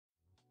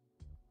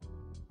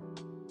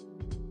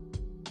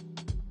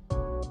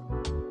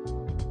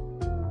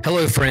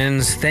Hello,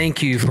 friends.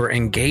 Thank you for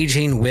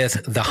engaging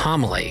with The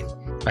Homily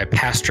by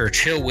Pastor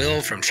Chill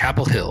Will from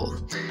Chapel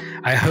Hill.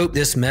 I hope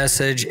this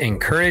message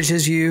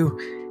encourages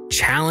you,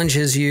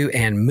 challenges you,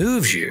 and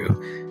moves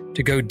you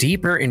to go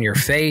deeper in your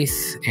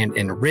faith and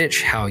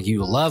enrich how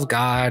you love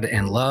God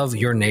and love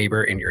your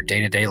neighbor in your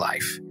day-to-day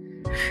life.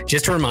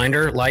 Just a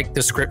reminder, like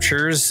the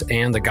scriptures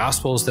and the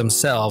gospels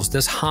themselves,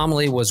 this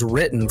homily was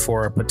written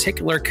for a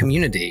particular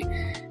community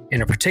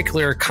in a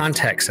particular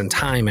context and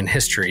time in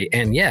history,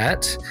 and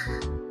yet,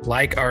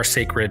 like our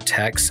sacred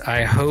texts,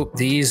 I hope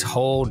these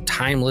hold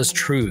timeless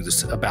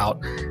truths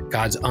about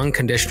God's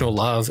unconditional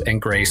love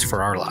and grace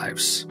for our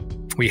lives.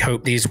 We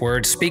hope these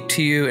words speak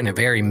to you in a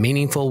very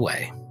meaningful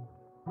way.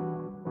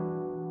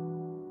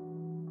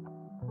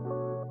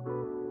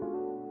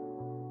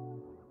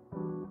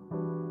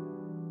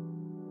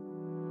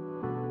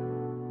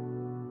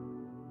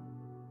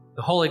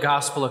 The Holy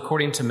Gospel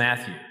according to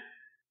Matthew.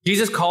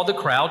 Jesus called the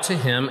crowd to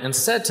him and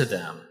said to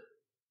them,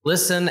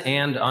 "Listen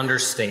and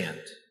understand.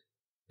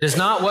 It is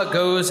not what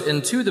goes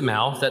into the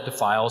mouth that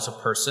defiles a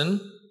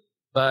person,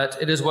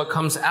 but it is what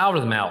comes out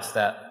of the mouth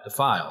that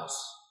defiles."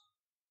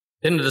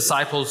 Then the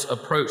disciples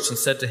approached and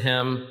said to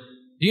him,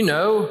 "Do you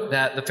know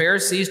that the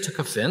Pharisees took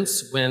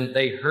offense when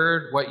they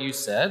heard what you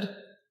said?"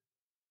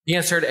 He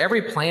answered,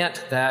 "Every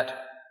plant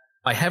that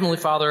my heavenly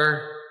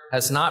Father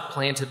has not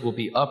planted will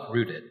be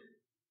uprooted.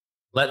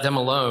 Let them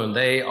alone.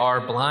 They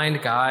are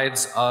blind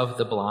guides of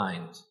the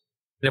blind.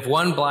 And if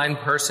one blind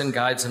person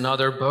guides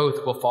another,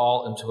 both will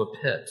fall into a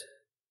pit."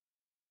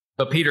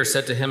 But Peter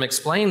said to him,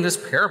 "Explain this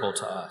parable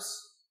to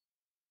us."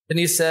 Then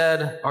he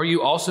said, "Are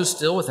you also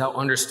still without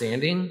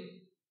understanding?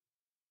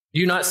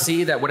 Do you not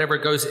see that whatever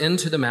goes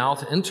into the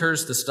mouth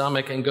enters the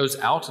stomach and goes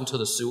out into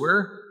the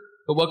sewer?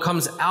 But what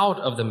comes out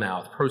of the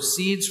mouth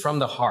proceeds from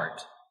the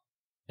heart,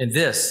 and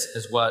this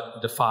is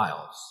what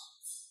defiles.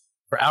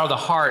 For out of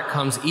the heart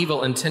comes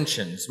evil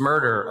intentions,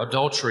 murder,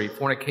 adultery,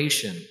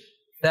 fornication,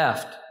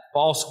 theft,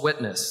 false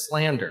witness,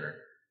 slander.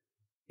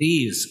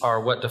 These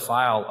are what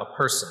defile a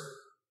person.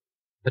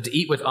 But to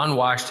eat with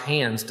unwashed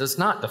hands does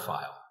not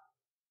defile."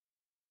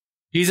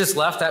 Jesus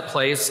left that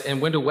place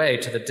and went away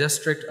to the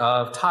district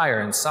of Tyre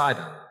and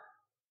Sidon.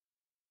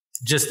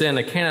 Just then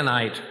a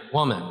Canaanite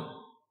woman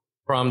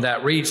from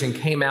that region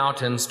came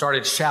out and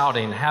started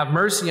shouting, "Have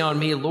mercy on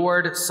me,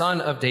 Lord, Son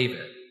of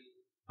David.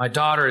 My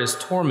daughter is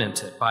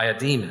tormented by a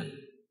demon."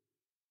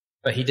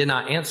 But he did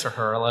not answer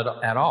her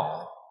at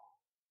all.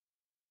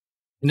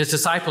 And his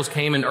disciples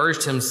came and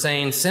urged him,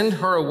 saying, "Send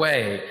her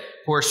away,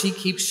 for she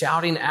keeps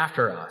shouting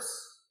after us."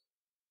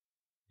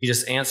 He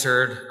just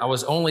answered, "I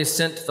was only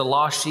sent to the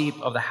lost sheep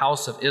of the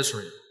house of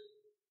Israel."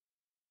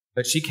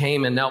 But she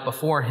came and knelt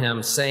before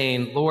him,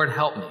 saying, "Lord,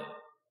 help me."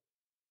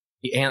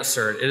 He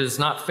answered, "It is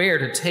not fair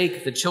to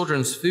take the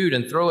children's food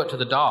and throw it to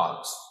the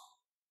dogs."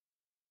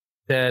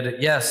 He said,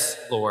 "Yes,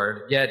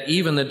 Lord, yet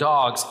even the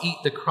dogs eat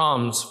the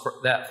crumbs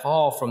that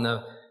fall from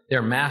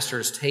their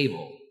master's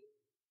table."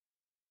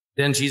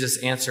 Then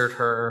Jesus answered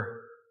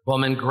her,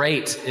 "Woman,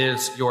 great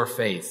is your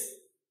faith.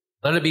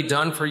 Let it be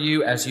done for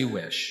you as you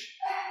wish."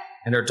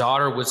 And her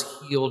daughter was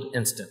healed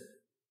instantly.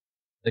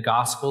 The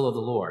Gospel of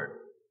the Lord.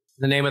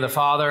 In the name of the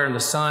Father, and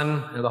the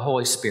Son, and of the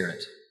Holy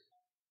Spirit.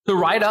 So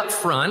right up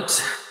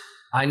front,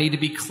 I need to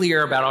be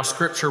clear about our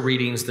scripture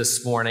readings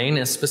this morning,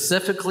 and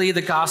specifically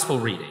the Gospel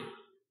reading.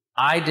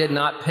 I did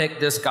not pick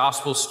this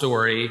Gospel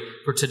story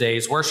for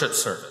today's worship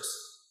service.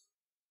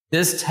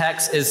 This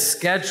text is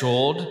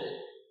scheduled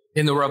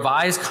in the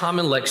Revised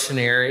Common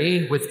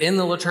Lectionary within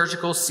the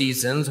liturgical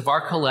seasons of our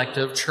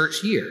collective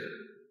church year.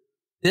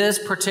 This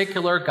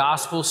particular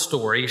gospel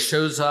story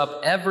shows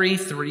up every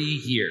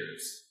 3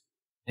 years.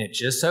 And it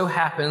just so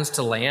happens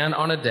to land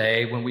on a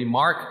day when we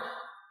mark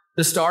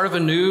the start of a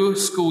new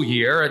school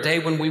year, a day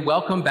when we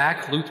welcome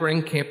back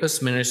Lutheran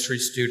campus ministry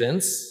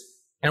students.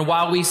 And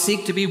while we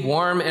seek to be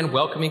warm and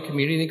welcoming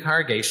community and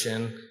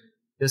congregation,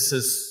 this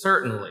is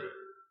certainly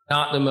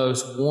not the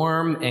most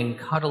warm and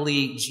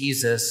cuddly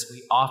Jesus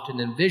we often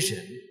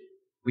envision.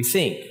 We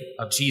think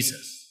of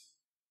Jesus.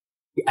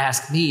 If you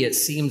ask me, it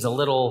seems a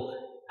little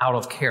out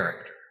of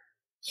character.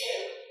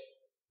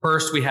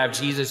 First, we have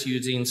Jesus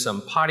using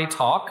some potty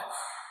talk,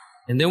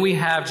 and then we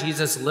have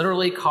Jesus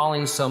literally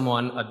calling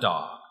someone a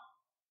dog.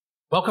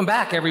 Welcome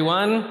back,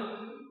 everyone.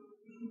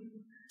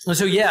 And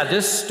so,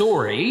 this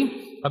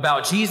story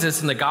about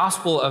Jesus in the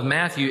Gospel of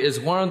Matthew is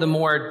one of the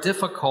more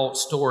difficult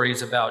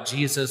stories about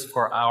Jesus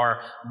for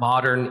our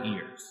modern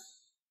ears.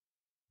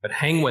 But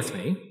hang with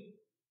me.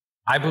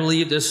 I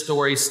believe this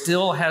story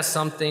still has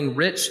something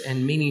rich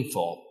and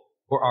meaningful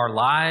for our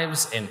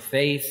lives and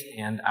faith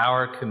and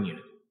our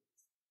community.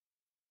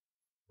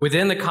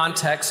 Within the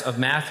context of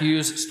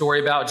Matthew's story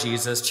about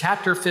Jesus,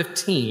 chapter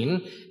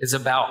 15 is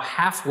about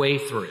halfway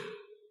through.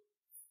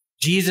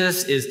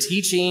 Jesus is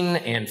teaching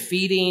and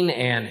feeding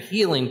and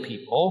healing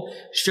people,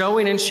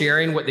 showing and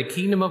sharing what the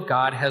kingdom of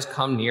God has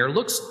come near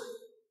looks like.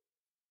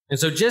 And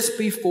so just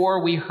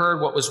before we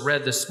heard what was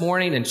read this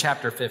morning in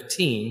chapter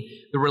 15,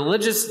 the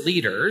religious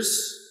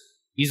leaders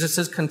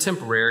Jesus'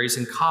 contemporaries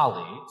and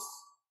colleagues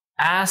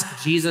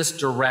ask Jesus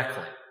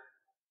directly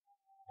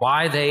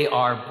why they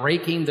are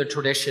breaking the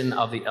tradition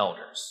of the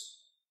elders.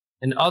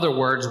 In other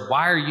words,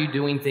 why are you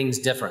doing things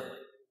differently?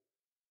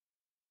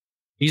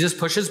 Jesus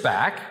pushes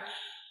back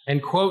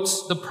and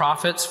quotes the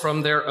prophets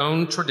from their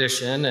own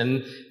tradition,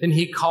 and then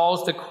he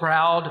calls the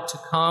crowd to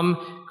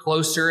come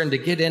closer and to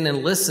get in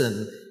and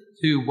listen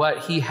to what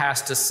he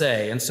has to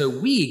say. And so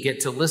we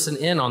get to listen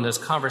in on this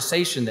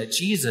conversation that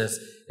Jesus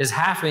is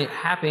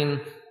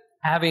having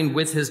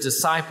with his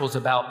disciples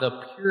about the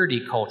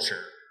purity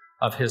culture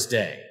of his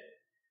day.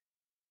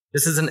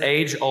 This is an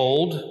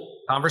age-old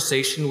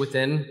conversation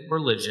within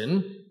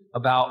religion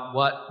about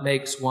what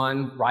makes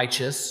one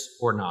righteous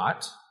or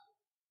not,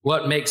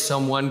 what makes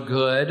someone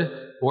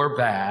good or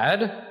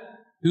bad,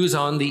 who's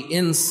on the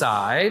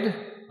inside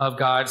of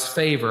God's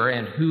favor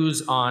and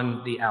who's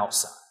on the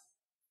outside.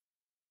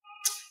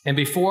 And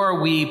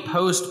before we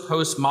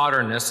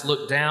postmodernists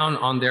look down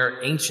on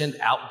their ancient,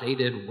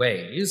 outdated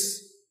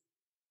ways,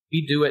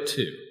 we do it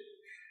too.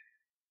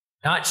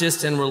 Not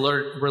just in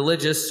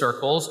religious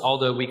circles,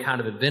 although we kind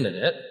of invented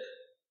it.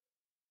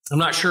 I'm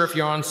not sure if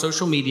you're on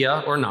social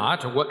media or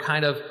not, or what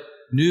kind of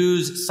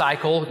news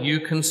cycle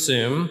you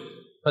consume,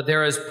 but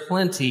there is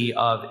plenty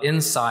of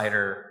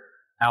insider,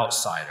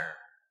 outsider.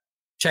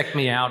 Check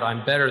me out,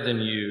 I'm better than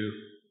you.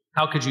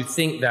 How could you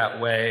think that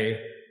way?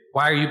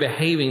 Why are you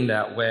behaving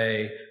that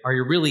way? Are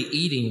you really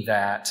eating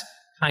that?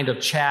 Kind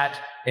of chat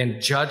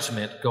and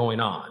judgment going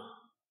on.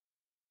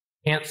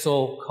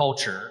 Cancel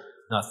culture,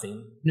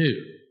 nothing new.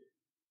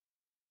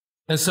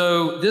 And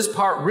so this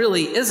part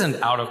really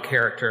isn't out of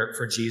character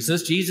for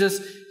Jesus.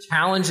 Jesus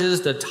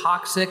challenges the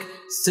toxic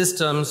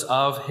systems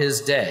of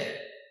his day.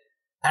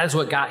 That is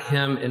what got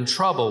him in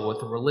trouble with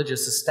the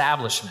religious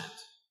establishment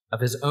of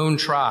his own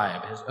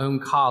tribe, his own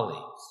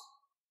colleagues.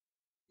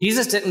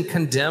 Jesus didn't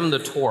condemn the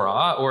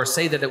Torah or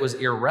say that it was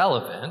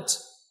irrelevant,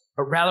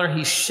 but rather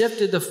he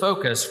shifted the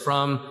focus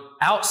from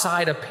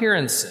outside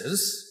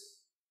appearances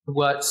to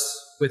what's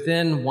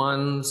within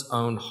one's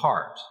own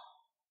heart.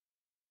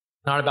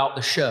 Not about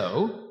the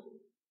show,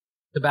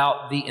 it's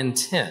about the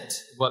intent,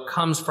 what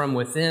comes from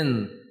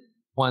within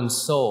one's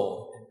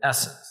soul and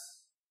essence.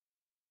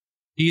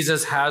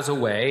 Jesus has a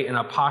way and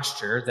a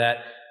posture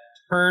that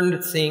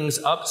turned things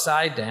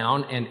upside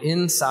down and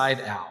inside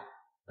out.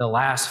 The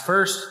last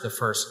first, the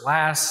first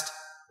last,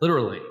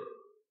 literally,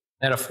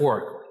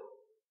 metaphorically.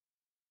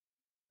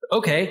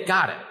 Okay,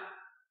 got it.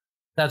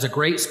 That's a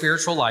great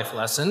spiritual life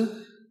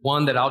lesson,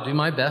 one that I'll do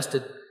my best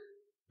to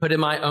put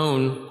in my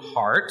own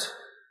heart.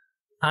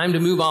 Time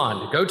to move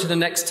on, to go to the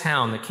next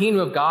town. The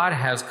kingdom of God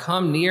has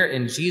come near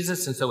in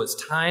Jesus, and so it's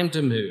time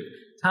to move.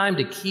 Time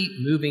to keep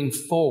moving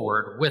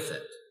forward with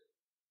it.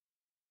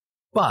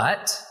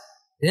 But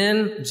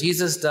then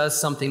Jesus does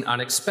something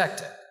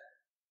unexpected.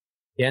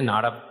 Again,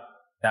 not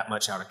that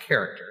much out of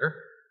character.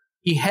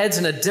 He heads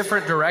in a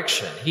different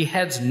direction. He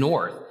heads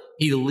north.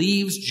 He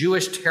leaves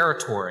Jewish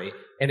territory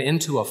and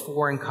into a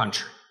foreign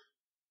country.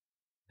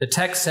 The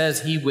text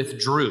says he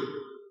withdrew.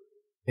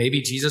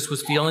 Maybe Jesus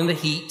was feeling the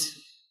heat.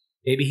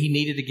 Maybe he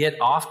needed to get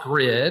off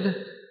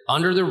grid,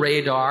 under the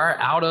radar,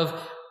 out of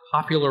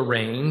popular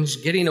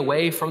range, getting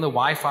away from the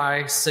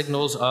Wi-Fi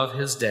signals of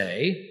his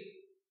day.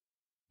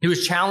 He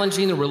was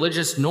challenging the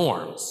religious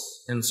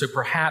norms, and so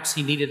perhaps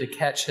he needed to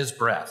catch his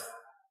breath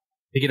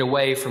to get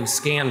away from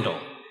scandal,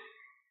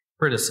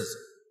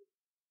 criticism.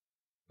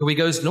 So he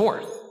goes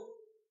north,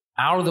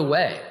 out of the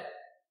way,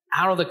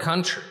 out of the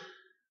country,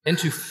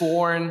 into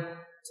foreign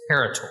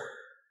territory.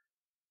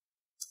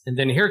 And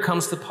then here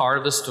comes the part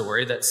of the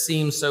story that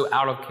seems so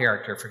out of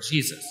character for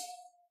Jesus.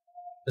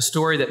 A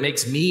story that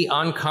makes me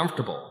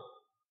uncomfortable.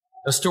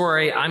 A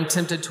story I'm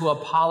tempted to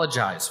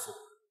apologize for.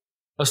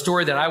 A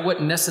story that I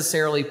wouldn't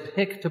necessarily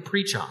pick to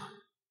preach on.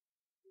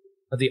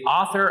 But the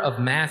author of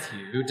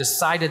Matthew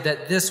decided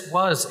that this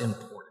was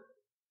important.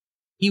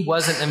 He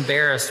wasn't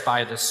embarrassed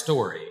by the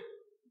story,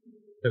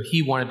 so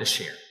he wanted to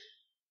share it.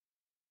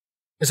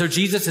 And so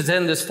Jesus is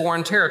in this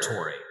foreign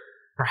territory,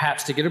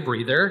 perhaps to get a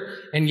breather,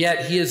 and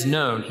yet he is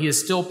known. He is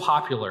still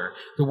popular.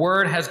 The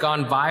word has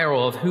gone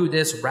viral of who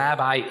this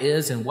rabbi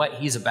is and what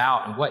he's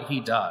about and what he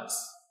does.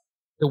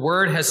 The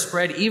word has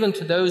spread even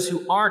to those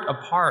who aren't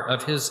a part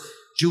of his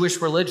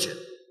Jewish religion.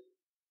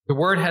 The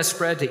word has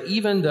spread to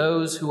even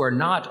those who are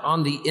not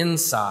on the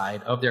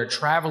inside of their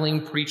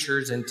traveling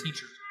preachers and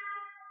teachers.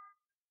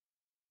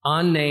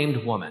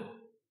 Unnamed woman,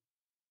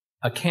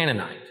 a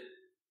Canaanite,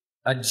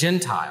 a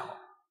Gentile,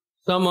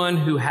 someone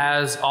who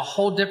has a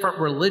whole different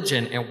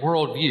religion and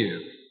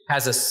worldview,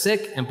 has a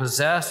sick and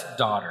possessed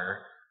daughter,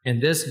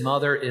 and this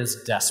mother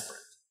is desperate.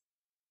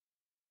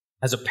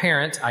 As a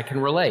parent, I can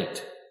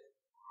relate.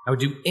 I would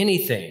do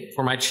anything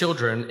for my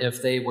children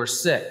if they were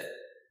sick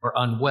or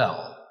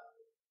unwell.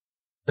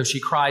 So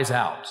she cries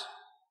out.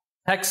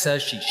 Text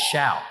says she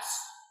shouts.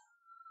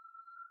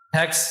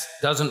 Text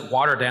doesn't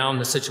water down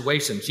the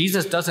situation.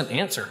 Jesus doesn't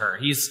answer her.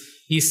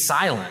 He's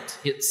silent.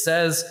 It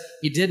says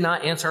he did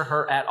not answer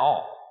her at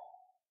all.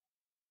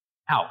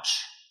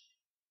 Ouch.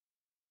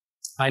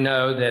 I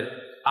know that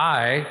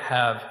I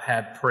have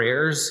had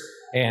prayers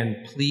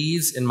and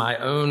pleas in my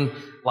own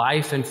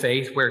life and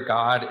faith where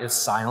God is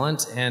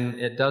silent, and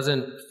it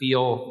doesn't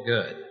feel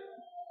good.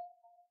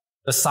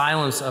 The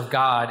silence of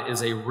God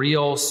is a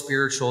real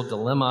spiritual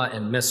dilemma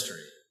and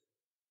mystery.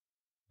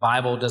 The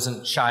Bible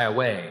doesn't shy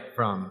away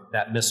from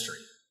that mystery.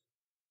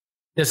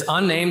 This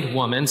unnamed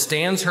woman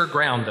stands her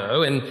ground,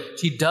 though, and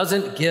she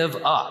doesn't give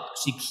up.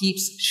 She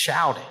keeps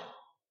shouting.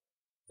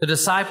 The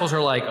disciples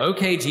are like,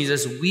 okay,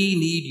 Jesus, we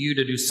need you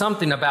to do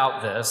something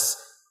about this.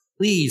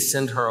 Please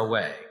send her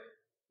away.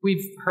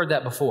 We've heard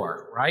that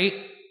before, right?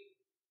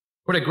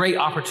 What a great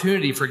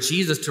opportunity for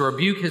Jesus to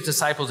rebuke his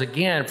disciples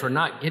again for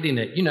not getting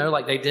it,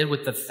 like they did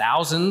with the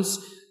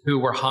thousands who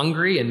were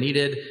hungry and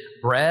needed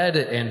bread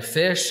and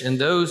fish, and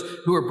those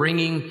who were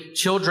bringing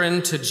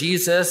children to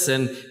Jesus.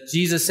 And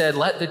Jesus said,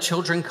 let the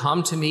children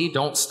come to me,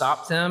 don't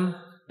stop them.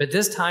 But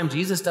this time,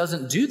 Jesus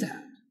doesn't do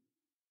that.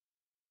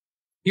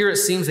 Here it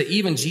seems that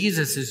even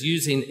Jesus is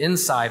using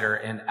insider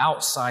and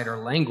outsider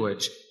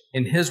language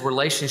in his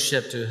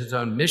relationship to his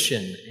own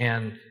mission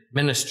and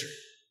ministry.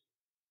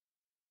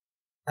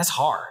 That's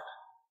hard.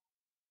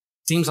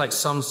 Seems like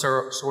some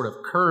sort of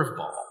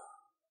curveball.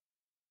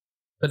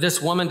 But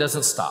this woman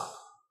doesn't stop.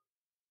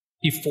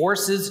 She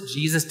forces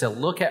Jesus to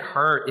look at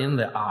her in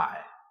the eye,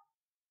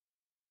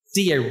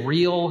 see a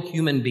real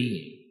human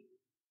being.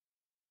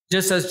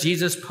 Just as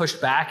Jesus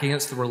pushed back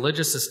against the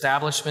religious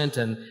establishment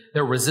and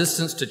their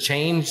resistance to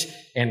change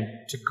and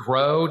to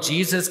grow,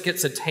 Jesus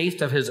gets a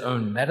taste of his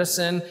own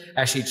medicine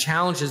as she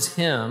challenges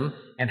him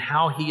and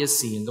how he is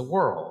seeing the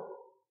world.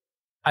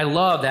 I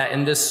love that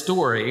in this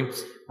story,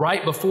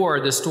 right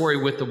before the story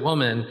with the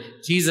woman,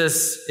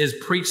 Jesus is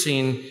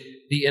preaching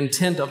the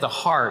intent of the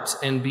heart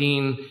and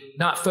being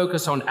not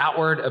focused on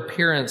outward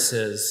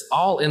appearances,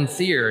 all in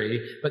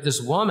theory, but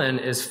this woman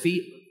is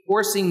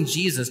forcing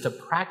Jesus to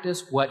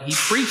practice what he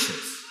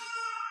preaches.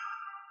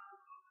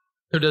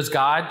 So does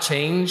God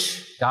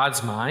change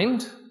God's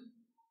mind?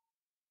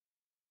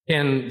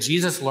 Can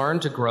Jesus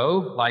learn to grow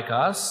like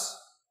us?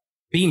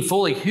 Being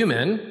fully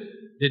human,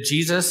 did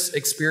Jesus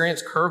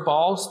experience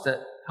curveballs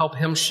that help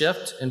him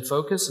shift and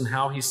focus in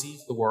how he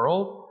sees the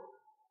world?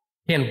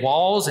 Can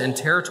walls and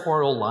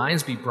territorial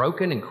lines be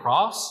broken and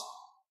crossed?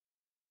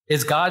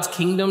 Is God's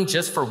kingdom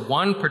just for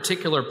one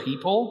particular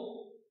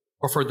people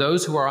or for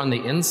those who are on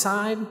the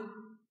inside?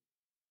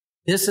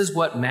 This is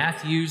what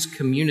Matthew's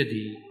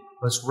community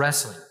was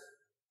wrestling with.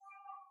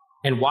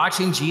 And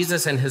watching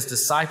Jesus and his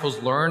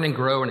disciples learn and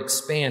grow and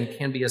expand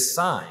can be a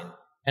sign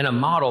and a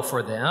model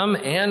for them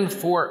and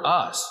for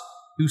us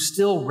who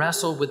still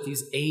wrestle with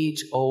these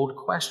age-old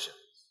questions.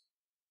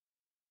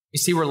 You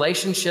see,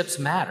 relationships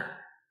matter.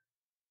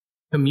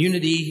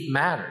 Community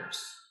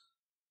matters.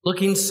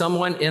 Looking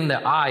someone in the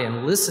eye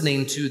and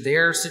listening to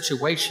their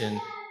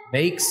situation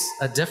makes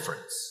a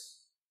difference.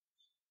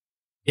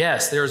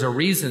 Yes, there's a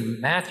reason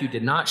Matthew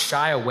did not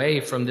shy away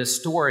from this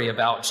story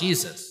about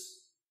Jesus.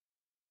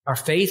 Our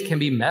faith can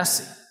be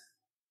messy,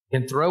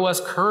 can throw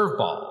us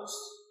curveballs.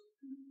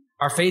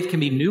 Our faith can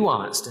be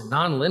nuanced and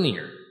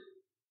nonlinear.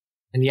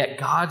 And yet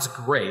God's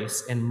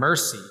grace and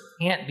mercy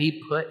can't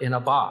be put in a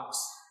box.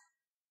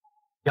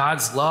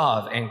 God's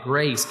love and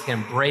grace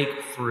can break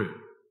through.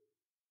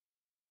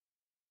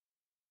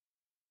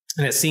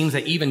 And it seems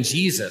that even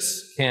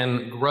Jesus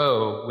can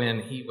grow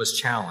when he was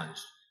challenged.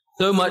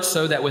 So much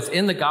so that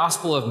within the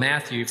Gospel of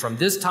Matthew, from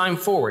this time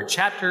forward,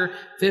 chapter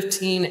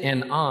 15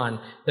 and on,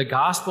 the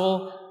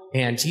gospel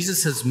and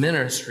Jesus'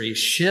 ministry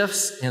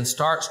shifts and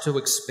starts to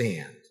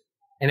expand.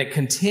 And it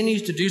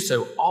continues to do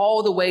so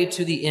all the way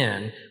to the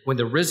end when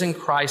the risen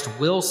Christ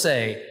will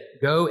say,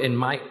 go and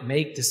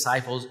make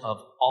disciples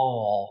of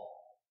all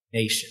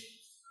nations.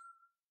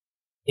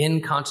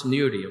 In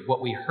continuity of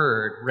what we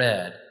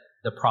read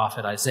the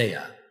prophet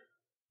Isaiah.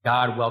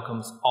 God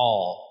welcomes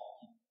all.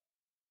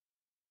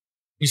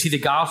 You see, the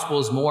gospel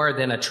is more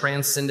than a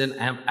transcendent,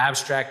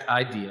 abstract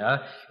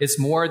idea. It's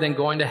more than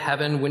going to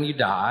heaven when you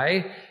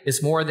die.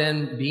 It's more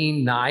than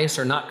being nice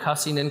or not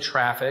cussing in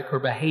traffic or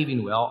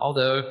behaving well,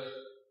 although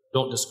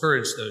don't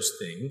discourage those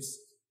things.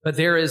 But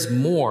there is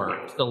more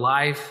to the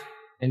life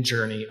and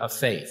journey of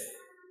faith.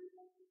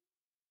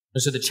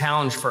 And so the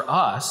challenge for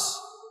us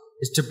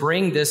is to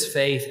bring this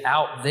faith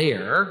out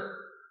there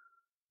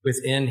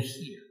within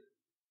here,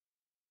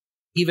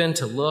 even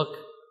to look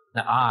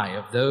in the eye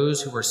of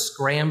those who are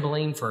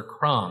scrambling for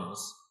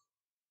crumbs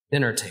at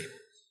dinner tables.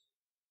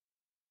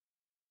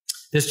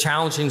 This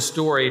challenging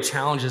story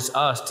challenges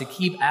us to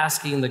keep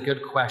asking the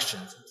good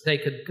questions, to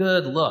take a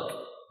good look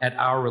at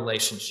our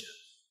relationships,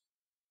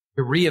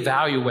 to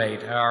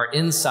reevaluate our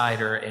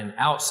insider and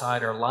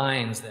outsider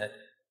lines that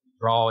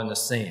draw in the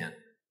sand.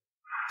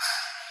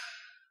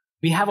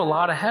 We have a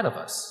lot ahead of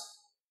us.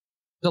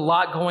 There's a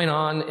lot going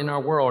on in our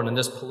world in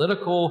this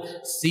political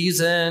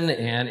season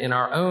and in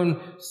our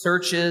own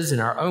searches, in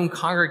our own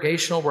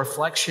congregational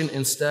reflection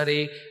and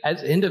study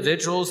as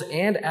individuals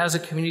and as a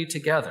community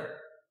together.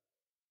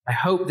 I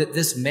hope that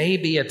this may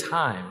be a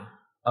time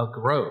of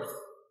growth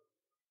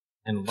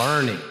and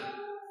learning,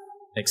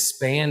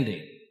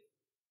 expanding,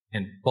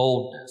 and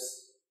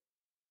boldness.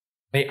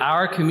 May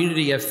our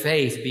community of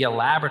faith be a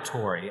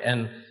laboratory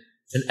and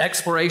an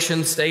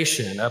exploration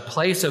station, a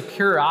place of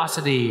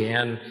curiosity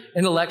and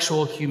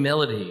intellectual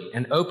humility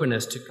and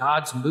openness to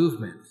God's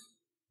movement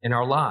in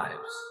our lives,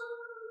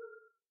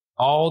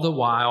 all the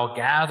while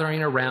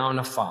gathering around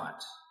a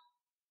font,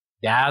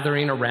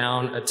 gathering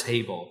around a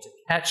table to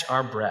catch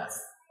our breath,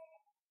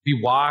 be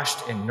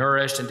washed and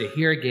nourished, and to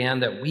hear again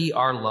that we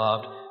are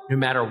loved no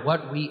matter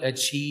what we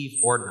achieve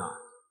or not.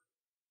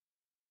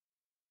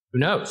 Who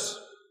knows?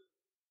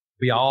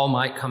 We all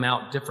might come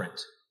out different,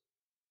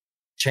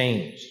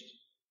 changed.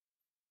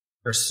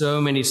 There are so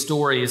many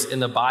stories in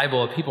the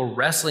Bible of people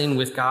wrestling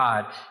with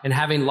God and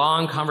having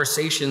long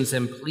conversations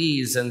and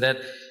pleas, and that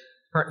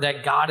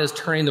God is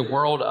turning the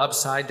world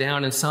upside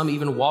down, and some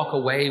even walk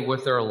away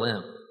with their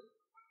limb.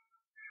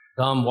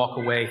 Some walk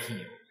away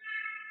healed.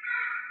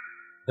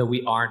 That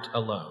we aren't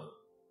alone.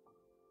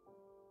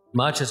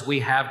 Much as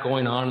we have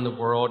going on in the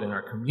world, in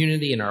our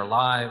community, in our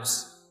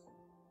lives,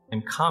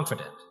 I'm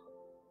confident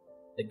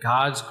that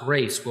God's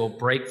grace will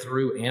break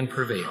through and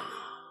prevail.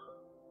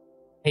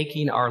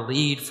 Taking our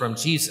lead from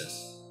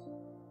Jesus,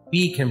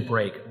 we can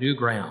break new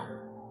ground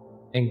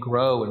and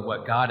grow in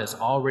what God is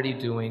already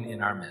doing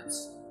in our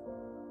midst.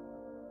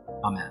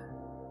 Amen.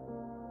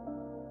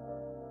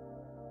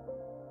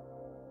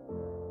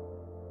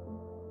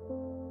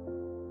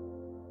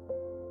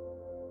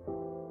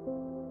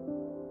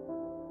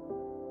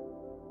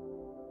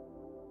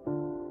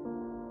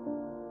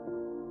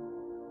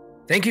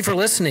 Thank you for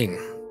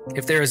listening.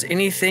 If there is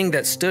anything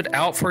that stood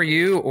out for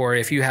you, or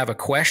if you have a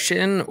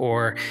question,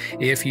 or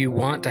if you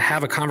want to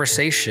have a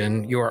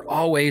conversation, you are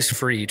always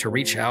free to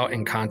reach out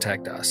and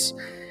contact us.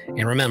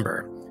 And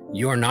remember,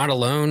 you are not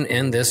alone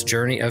in this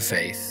journey of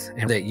faith,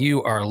 and that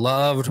you are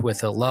loved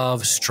with a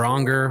love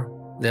stronger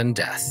than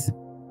death.